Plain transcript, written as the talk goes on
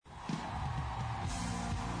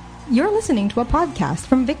You're listening to a podcast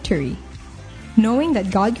from Victory. Knowing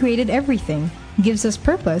that God created everything gives us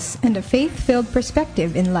purpose and a faith-filled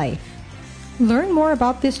perspective in life. Learn more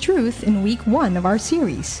about this truth in week 1 of our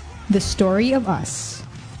series, The Story of Us.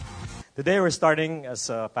 Today we're starting, as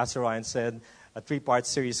Pastor Ryan said, a 3-part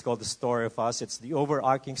series called The Story of Us. It's the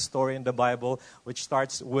overarching story in the Bible, which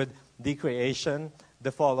starts with the creation,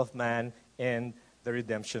 the fall of man, and the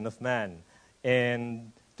redemption of man.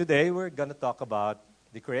 And today we're going to talk about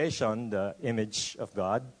the creation, the image of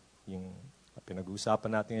God, yung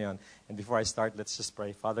pinag-uusapan natin ngayon. And before I start, let's just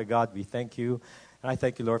pray. Father God, we thank you. And I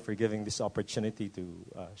thank you, Lord, for giving this opportunity to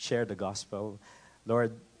share the gospel.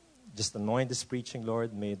 Lord, just anoint this preaching,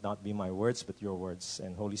 Lord. May it not be my words, but your words.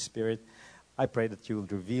 And Holy Spirit, I pray that you will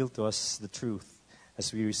reveal to us the truth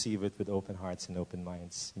as we receive it with open hearts and open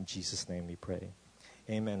minds. In Jesus' name we pray.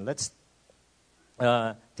 Amen. Let's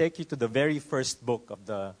take you to the very first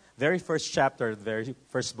chapter, the very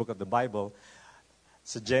first book of the Bible.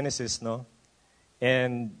 It's Genesis, no?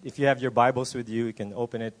 And if you have your Bibles with you, you can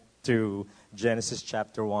open it to Genesis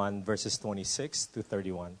chapter 1, verses 26 to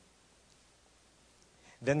 31.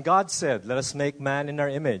 Then God said, "Let us make man in our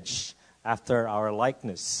image, after our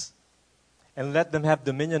likeness. And let them have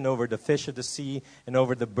dominion over the fish of the sea, and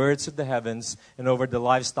over the birds of the heavens, and over the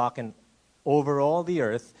livestock, and over all the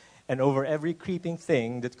earth, and over every creeping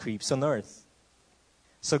thing that creeps on earth."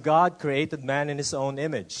 So God created man in his own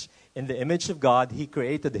image. In the image of God, he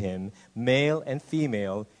created him. Male and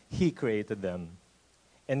female, he created them.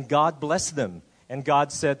 And God blessed them. And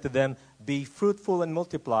God said to them, "Be fruitful and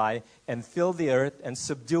multiply, and fill the earth and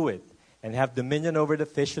subdue it, and have dominion over the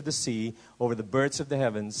fish of the sea, over the birds of the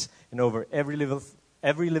heavens, and over every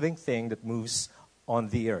living thing that moves on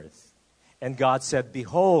the earth." And God said,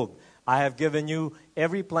 "Behold, I have given you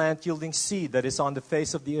every plant yielding seed that is on the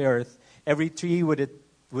face of the earth, every tree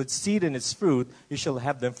with seed in its fruit, you shall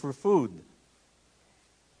have them for food.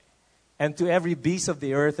 And to every beast of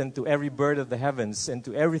the earth, and to every bird of the heavens, and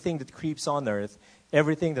to everything that creeps on earth,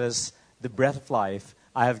 everything that has the breath of life,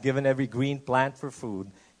 I have given every green plant for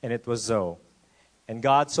food." And it was so. And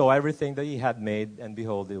God saw everything that he had made, and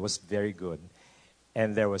behold, it was very good.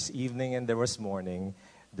 And there was evening and there was morning,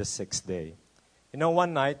 the 6th day. You know,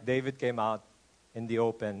 one night, David came out in the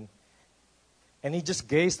open, and he just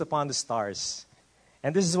gazed upon the stars.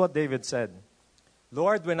 And this is what David said: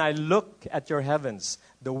 "Lord, when I look at your heavens,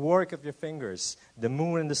 the work of your fingers, the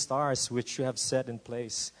moon and the stars which you have set in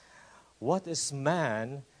place, what is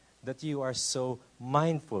man that you are so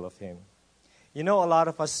mindful of him?" You know, a lot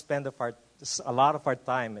of us spend a lot of our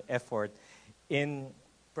time and effort in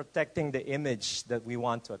protecting the image that we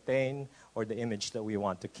want to attain or the image that we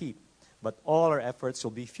want to keep. But all our efforts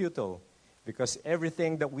will be futile because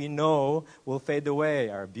everything that we know will fade away.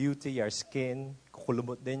 Our beauty, our skin,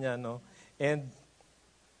 kukulubot din yan, no? And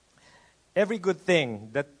every good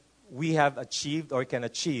thing that we have achieved or can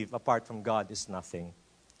achieve apart from God is nothing.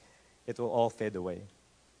 It will all fade away.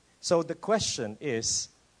 So the question is,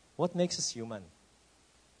 what makes us human?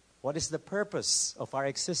 What is the purpose of our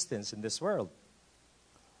existence in this world?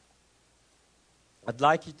 I'd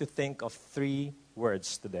like you to think of 3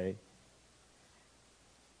 words today.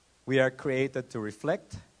 We are created to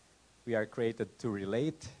reflect, we are created to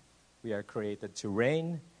relate, we are created to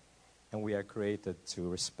reign, and we are created to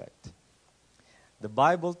respect. The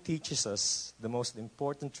Bible teaches us the most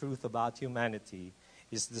important truth about humanity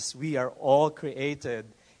is this: we are all created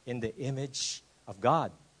in the image of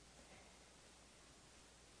God.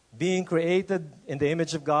 Being created in the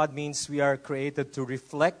image of God means we are created to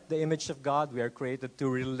reflect the image of God. We are created to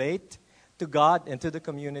relate to God and to the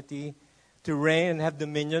community, to reign and have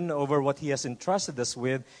dominion over what he has entrusted us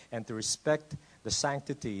with, and to respect the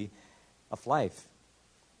sanctity of life.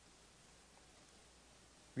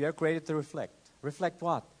 We are created to reflect. Reflect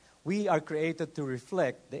what? We are created to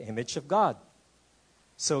reflect the image of God.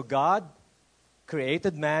 So God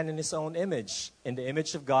created man in his own image. In the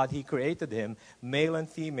image of God, he created him. Male and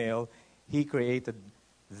female, he created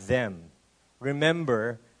them.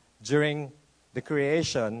 Remember, during the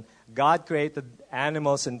creation, God created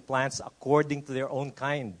animals and plants according to their own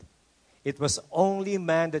kind. It was only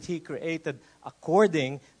man that he created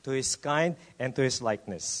according to his kind and to his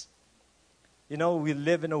likeness. You know, we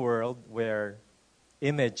live in a world where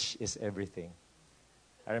image is everything.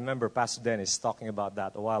 I remember Pastor Dennis talking about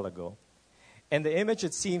that a while ago. And the image,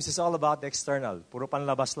 it seems, is all about the external. Puro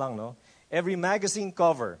panlabas lang, no? Every magazine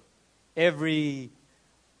cover, every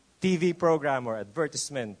TV program or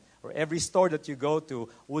advertisement, or every store that you go to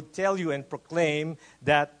would tell you and proclaim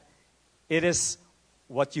that it is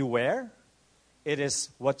what you wear, it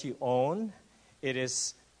is what you own, it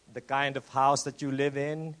is the kind of house that you live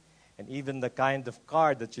in, and even the kind of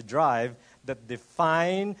car that you drive that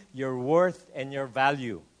define your worth and your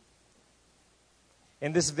value.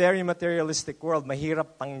 In this very materialistic world,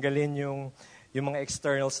 mahirap tanggalin yung mga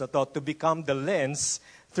externals na to become the lens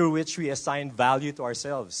through which we assign value to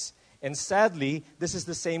ourselves. And sadly, this is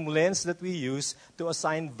the same lens that we use to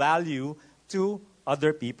assign value to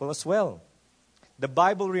other people as well. The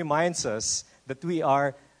Bible reminds us that we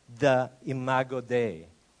are the imago Dei,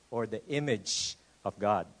 or the image of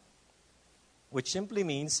God, which simply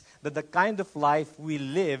means that the kind of life we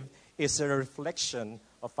live is a reflection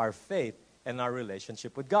of our faith and our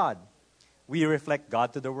relationship with God. We reflect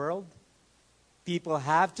God to the world. People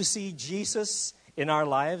have to see Jesus in our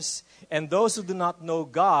lives, and those who do not know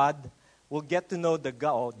God will get to know the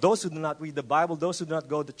God. Those who do not read the Bible, those who do not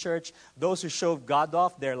go to church, those who show God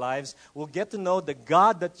off their lives will get to know the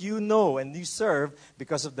God that you know and you serve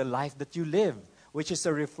because of the life that you live, which is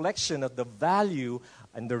a reflection of the value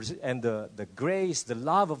and the grace, the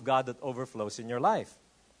love of God that overflows in your life.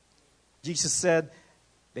 Jesus said,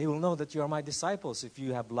 "They will know that you are my disciples if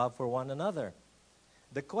you have love for one another."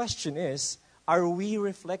 The question is, are we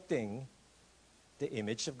reflecting the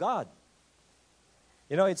image of God?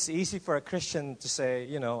 You know, it's easy for a Christian to say,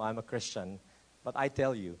 I'm a Christian. But I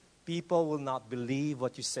tell you, people will not believe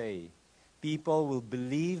what you say. People will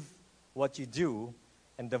believe what you do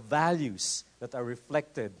and the values that are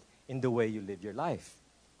reflected in the way you live your life.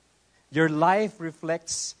 Your life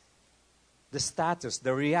reflects the status,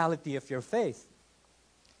 the reality of your faith.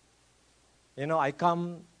 I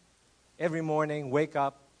come every morning, wake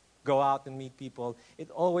up, go out and meet people.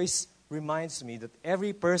 It always reminds me that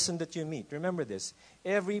every person that you meet, remember this,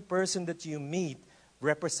 every person that you meet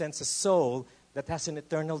represents a soul that has an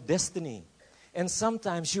eternal destiny. And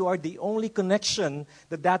sometimes you are the only connection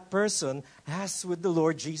that person has with the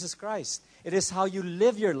Lord Jesus Christ. It is how you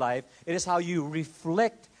live your life. It is how you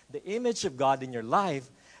reflect the image of God in your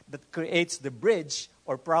life that creates the bridge,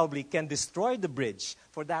 or probably can destroy the bridge,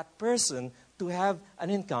 for that person to have an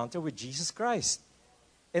encounter with Jesus Christ.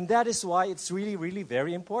 And that is why it's really, really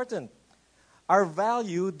very important. Our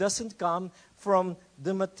value doesn't come from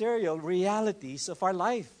the material realities of our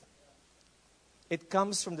life. It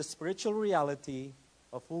comes from the spiritual reality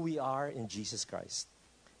of who we are in Jesus Christ.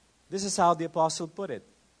 This is how the apostle put it.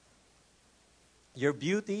 Your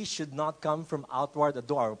beauty should not come from outward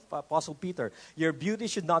adornment. Apostle Peter, your beauty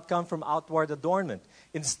should not come from outward adornment.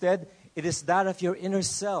 Instead, it is that of your inner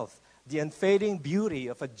self, the unfading beauty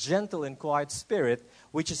of a gentle and quiet spirit,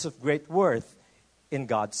 which is of great worth in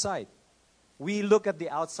God's sight. We look at the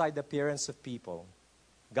outside appearance of people.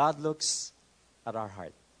 God looks at our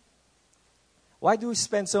heart. Why do we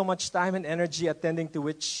spend so much time and energy attending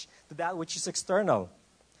to that which is external?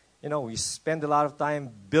 We spend a lot of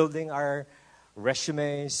time building our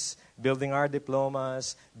resumes, building our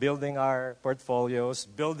diplomas, building our portfolios,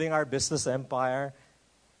 building our business empire.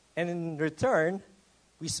 And in return,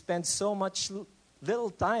 we spend so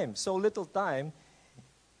little time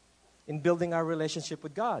in building our relationship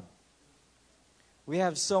with God. We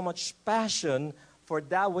have so much passion for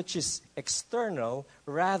that which is external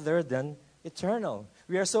rather than eternal.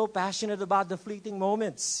 We are so passionate about the fleeting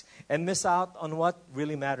moments and miss out on what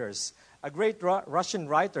really matters. A great Russian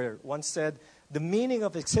writer once said, "The meaning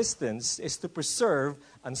of existence is to preserve,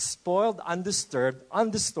 unspoiled, undisturbed,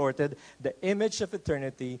 undistorted, the image of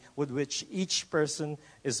eternity with which each person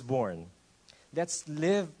is born." Let's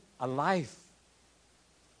live a life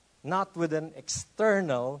not with an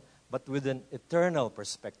external, but with an eternal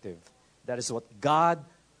perspective. That is what God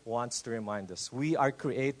wants to remind us. We are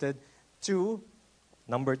created to,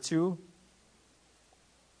 number 2,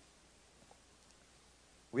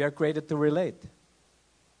 we are created to relate.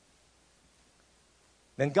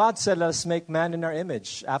 Then God said, "Let us make man in our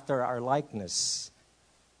image, after our likeness."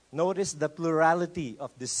 Notice the plurality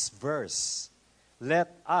of this verse.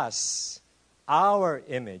 Let us, our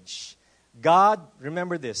image. God,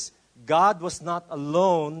 remember this, God was not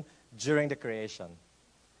alone during the creation.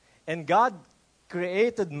 And God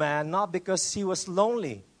created man not because he was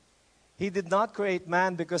lonely. He did not create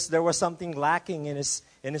man because there was something lacking in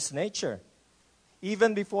his nature.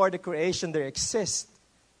 Even before the creation, there exists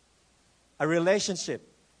a relationship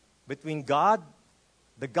between God,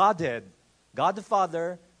 the Godhead, God the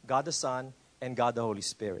Father, God the Son, and God the Holy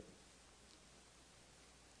Spirit.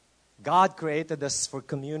 God created us for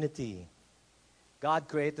community. God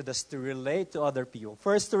created us to relate to other people.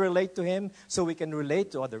 First, to relate to Him so we can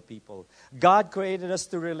relate to other people. God created us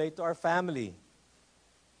to relate to our family.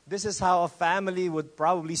 This is how a family would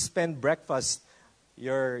probably spend breakfast.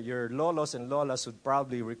 your lolos and lolas would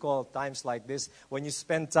probably recall times like this when you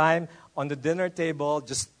spend time on the dinner table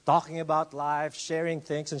just talking about life, sharing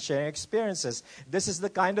things and sharing experiences. This is the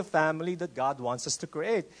kind of family that God wants us to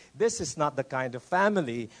create. This is not the kind of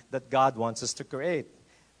family that God wants us to create.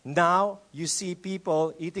 Now you see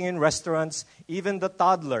people eating in restaurants, even the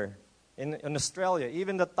toddler in Australia,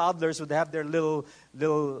 even the toddlers would have their little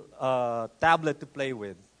tablet to play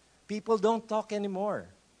with. People don't talk anymore.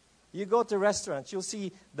 You go to restaurants, you'll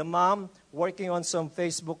see the mom working on some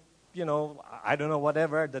Facebook, I don't know,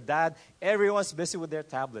 whatever, the dad. Everyone's busy with their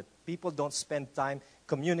tablet. People don't spend time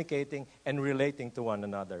communicating and relating to one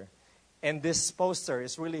another. And this poster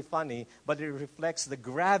is really funny, but it reflects the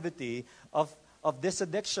gravity of this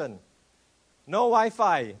addiction. No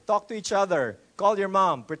Wi-Fi. Talk to each other. Call your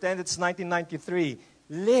mom. Pretend it's 1993.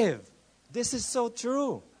 Live. This is so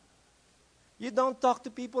true. You don't talk to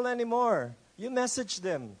people anymore. You message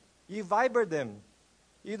them. You Viber them.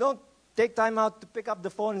 You don't take time out to pick up the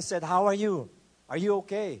phone and say, how are you? Are you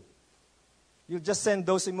okay? You just send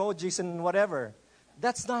those emojis and whatever.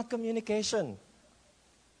 That's not communication.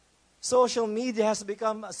 Social media has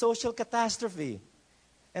become a social catastrophe.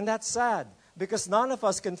 And that's sad because none of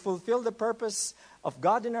us can fulfill the purpose of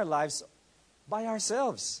God in our lives by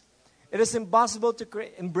ourselves. It is impossible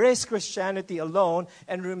to embrace Christianity alone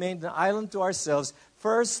and remain an island to ourselves.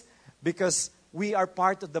 First, because we are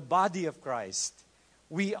part of the body of Christ.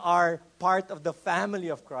 We are part of the family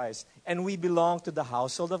of Christ. And we belong to the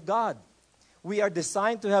household of God. We are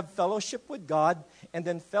designed to have fellowship with God and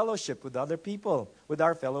then fellowship with other people, with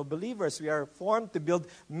our fellow believers. We are formed to build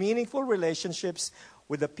meaningful relationships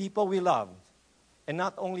with the people we love. And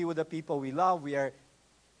not only with the people we love, we are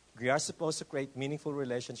supposed to create meaningful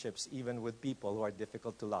relationships even with people who are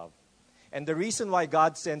difficult to love. And the reason why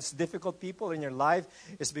God sends difficult people in your life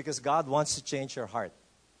is because God wants to change your heart.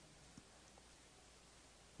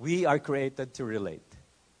 We are created to relate.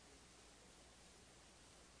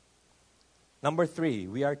 Number 3,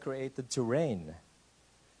 we are created to reign.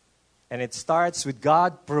 And it starts with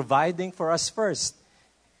God providing for us first.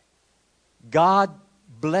 God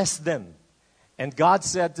blessed them. And God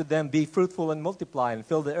said to them, be fruitful and multiply and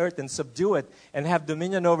fill the earth and subdue it and have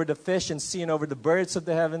dominion over the fish and sea and over the birds of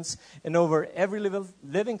the heavens and over every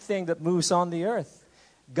living thing that moves on the earth.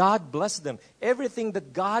 God blessed them. Everything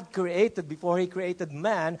that God created before He created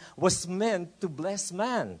man was meant to bless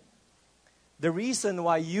man. The reason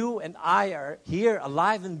why you and I are here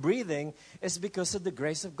alive and breathing is because of the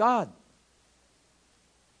grace of God.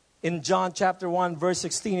 In John chapter 1, verse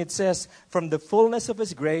 16, it says, from the fullness of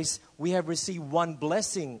His grace, we have received one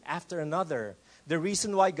blessing after another. The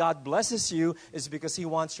reason why God blesses you is because He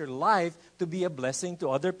wants your life to be a blessing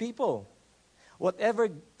to other people. Whatever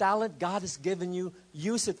talent God has given you,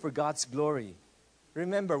 use it for God's glory.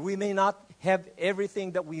 Remember, we may not have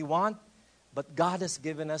everything that we want, but God has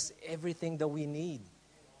given us everything that we need.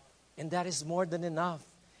 And that is more than enough.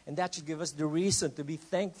 And that should give us the reason to be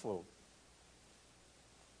thankful.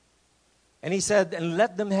 And He said, and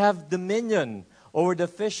let them have dominion over the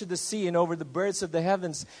fish of the sea and over the birds of the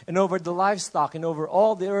heavens and over the livestock and over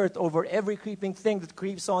all the earth, over every creeping thing that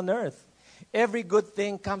creeps on earth. Every good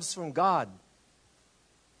thing comes from God.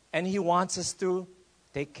 And He wants us to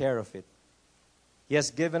take care of it. He has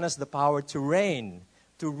given us the power to reign,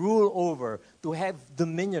 to rule over, to have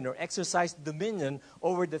dominion or exercise dominion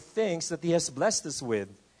over the things that He has blessed us with.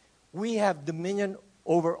 We have dominion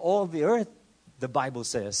over all the earth, the Bible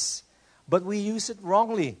says. But we use it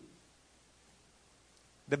wrongly.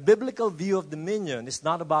 The biblical view of dominion is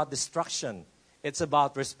not about destruction. It's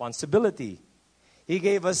about responsibility. He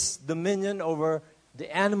gave us dominion over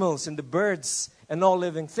the animals and the birds and all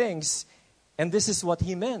living things. And this is what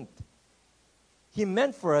He meant. He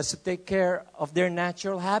meant for us to take care of their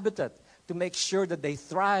natural habitat, to make sure that they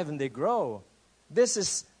thrive and they grow. This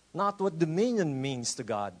is not what dominion means to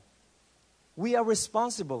God. We are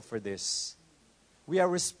responsible for this. We are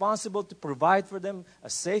responsible to provide for them a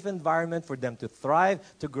safe environment for them to thrive,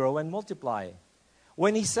 to grow, and multiply.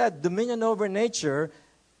 When He said dominion over nature,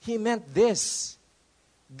 He meant this.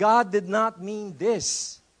 God did not mean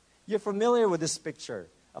this. You're familiar with this picture.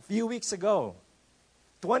 A few weeks ago,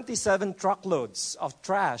 27 truckloads of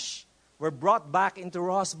trash were brought back into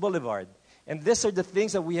Ross Boulevard. And these are the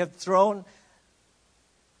things that we have thrown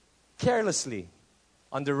carelessly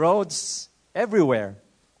on the roads everywhere.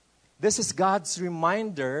 This is God's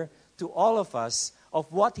reminder to all of us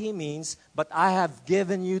of what He means, but I have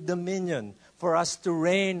given you dominion for us to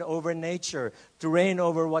reign over nature, to reign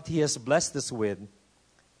over what He has blessed us with.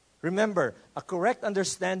 Remember, a correct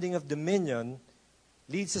understanding of dominion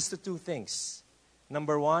leads us to 2 things.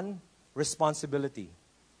 Number 1, responsibility.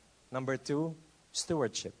 Number 2,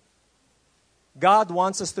 Stewardship. God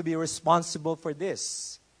wants us to be responsible for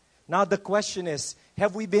this. Now the question is,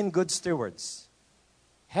 have we been good stewards?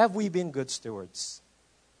 Have we been good stewards?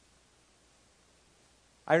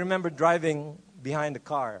 I remember driving behind a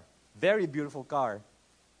car, very beautiful car,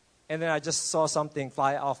 and then I just saw something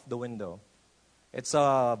fly off the window. It's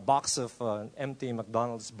a box of empty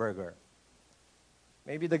McDonald's burger.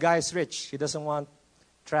 Maybe the guy is rich. He doesn't want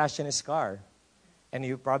trash in his car. And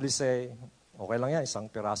you probably say, okay lang yan, isang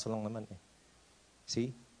piraso lang naman eh.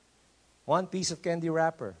 See? One piece of candy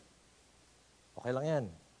wrapper. Okay lang yan.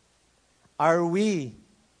 Are we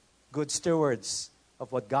good stewards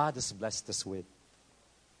of what God has blessed us with?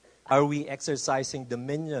 Are we exercising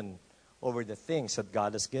dominion over the things that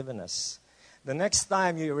God has given us? The next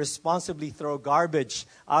time you responsibly throw garbage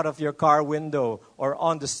out of your car window or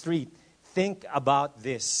on the street, think about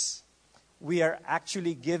this. We are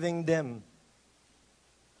actually giving them,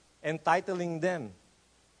 entitling them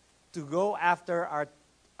to go after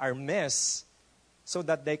our mess so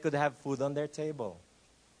that they could have food on their table.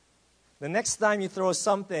 The next time you throw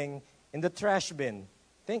something in the trash bin,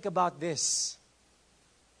 think about this.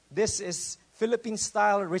 This is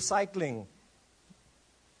Philippine-style recycling.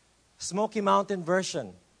 Smoky Mountain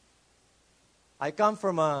version. I come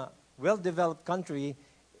from a well-developed country.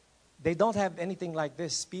 They don't have anything like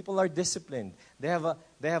this. People are disciplined. They have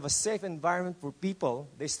a safe environment for people.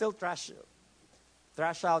 They still trash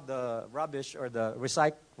out the rubbish or the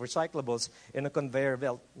recyclables in a conveyor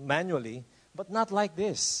belt manually, but not like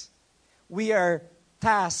this. We are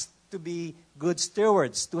tasked to be good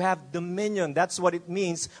stewards, to have dominion. That's what it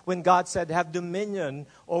means when God said, have dominion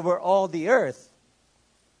over all the earth.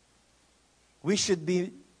 We should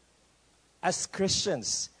be, as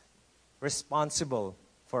Christians, responsible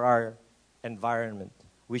for our environment.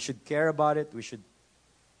 We should care about it. We should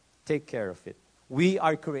take care of it. We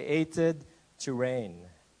are created to reign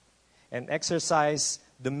and exercise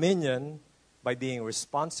dominion by being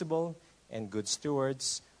responsible and good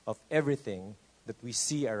stewards of everything that we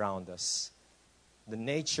see around us. The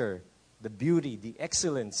nature, the beauty, the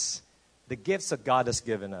excellence, the gifts that God has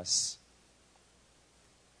given us.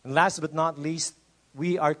 And last but not least,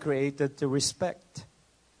 we are created to respect.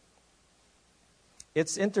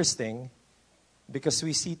 It's interesting because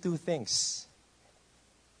we see two things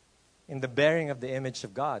in the bearing of the image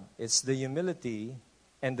of God. It's the humility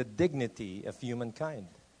and the dignity of humankind.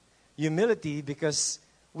 Humility because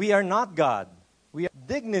we are not God. We have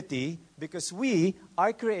dignity because we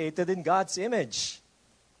are created in God's image.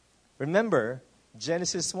 Remember,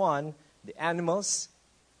 Genesis 1, the animals,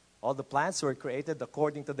 all the plants were created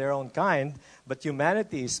according to their own kind, but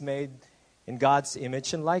humanity is made in God's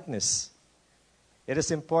image and likeness. It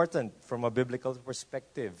is important from a biblical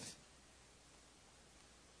perspective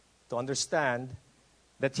to understand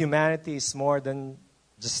that humanity is more than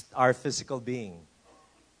just our physical being.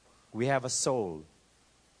 We have a soul.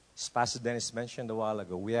 As Pastor Dennis mentioned a while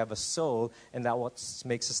ago, we have a soul, and that's what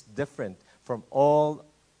makes us different from all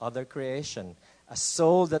other creation. A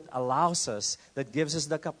soul that allows us, that gives us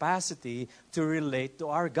the capacity to relate to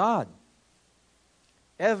our God.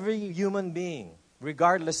 Every human being,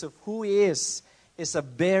 regardless of who he is a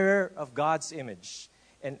bearer of God's image.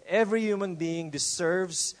 And every human being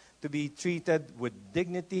deserves to be treated with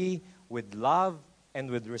dignity, with love,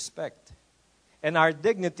 and with respect. And our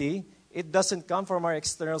dignity, it doesn't come from our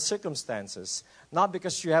external circumstances. Not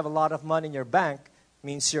because you have a lot of money in your bank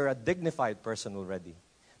means you're a dignified person already.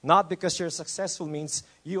 Not because you're successful means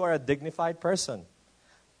you are a dignified person.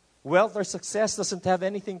 Wealth or success doesn't have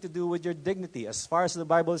anything to do with your dignity as far as the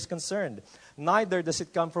Bible is concerned. Neither does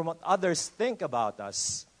it come from what others think about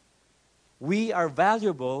us. We are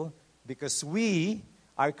valuable because we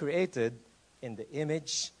are created in the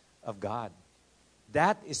image of God.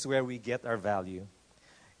 That is where we get our value.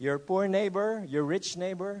 Your poor neighbor, your rich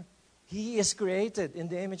neighbor, he is created in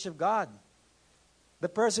the image of God. The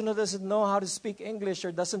person who doesn't know how to speak English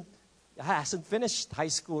or hasn't finished high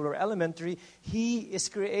school or elementary, he is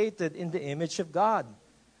created in the image of God.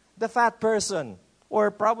 The fat person,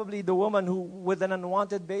 or probably the woman who with an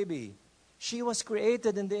unwanted baby, she was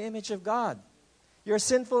created in the image of God. Your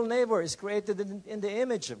sinful neighbor is created in the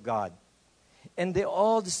image of God. And they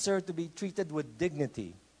all deserve to be treated with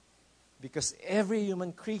dignity because every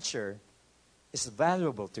human creature is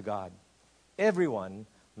valuable to God. Everyone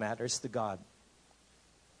matters to God.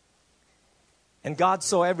 And God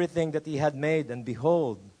saw everything that he had made, and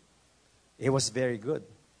behold, it was very good.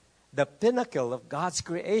 The pinnacle of God's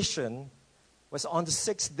creation was on the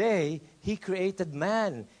sixth day, he created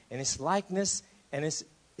man in his likeness and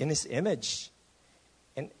in his image.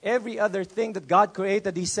 And every other thing that God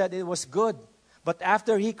created, he said it was good. But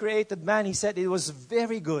after He created man, He said it was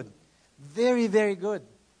very good. Very, very good.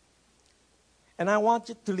 And I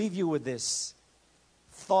want to leave you with this.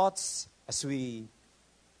 Thoughts as we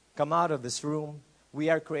come out of this room. We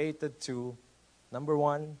are created to, number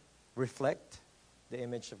one, reflect the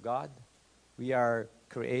image of God. We are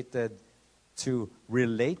created to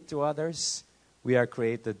relate to others. We are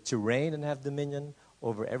created to reign and have dominion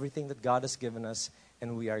over everything that God has given us.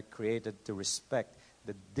 And we are created to respect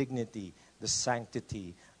the dignity, the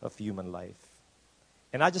sanctity of human life.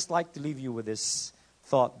 And I'd just like to leave you with this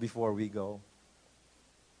thought before we go.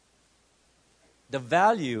 The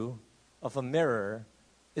value of a mirror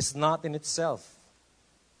is not in itself.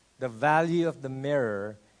 The value of the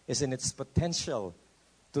mirror is in its potential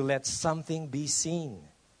to let something be seen.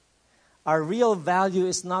 Our real value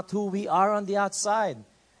is not who we are on the outside.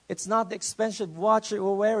 It's not the expensive watch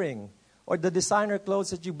you're wearing, or the designer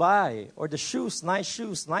clothes that you buy, or the shoes, nice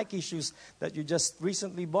shoes, Nike shoes that you just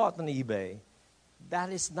recently bought on eBay.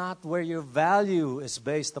 That is not where your value is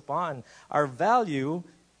based upon. Our value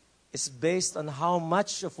is based on how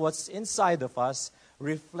much of what's inside of us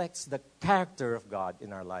reflects the character of God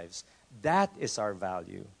in our lives. That is our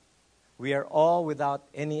value. We are all, without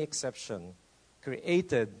any exception,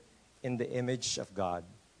 created in the image of God.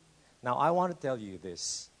 Now, I want to tell you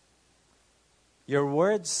this. Your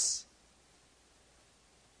words,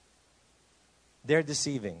 they're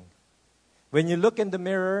deceiving. When you look in the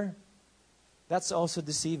mirror, that's also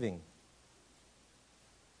deceiving.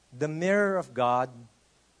 The mirror of God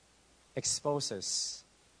exposes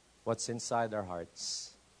what's inside our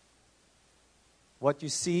hearts. What you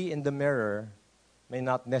see in the mirror may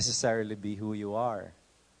not necessarily be who you are.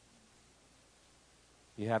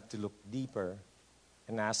 You have to look deeper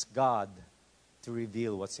and ask God to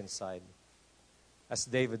reveal what's inside. As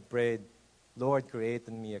David prayed, Lord, create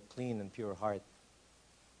in me a clean and pure heart.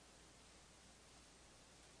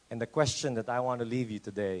 And the question that I want to leave you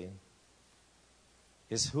today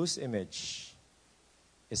is, whose image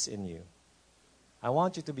is in you? I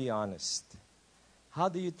want you to be honest. How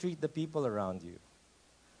do you treat the people around you?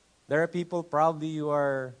 There are people probably you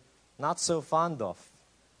are not so fond of.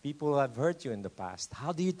 People who have hurt you in the past.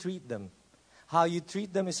 How do you treat them? How you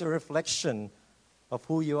treat them is a reflection of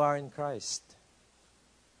who you are in Christ.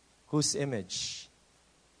 Whose image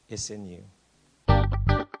is in you?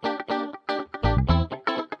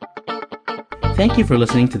 Thank you for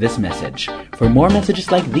listening to this message. For more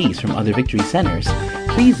messages like these from other Victory Centers,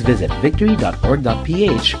 please visit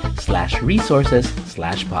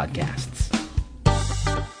victory.org.ph/resources/podcasts.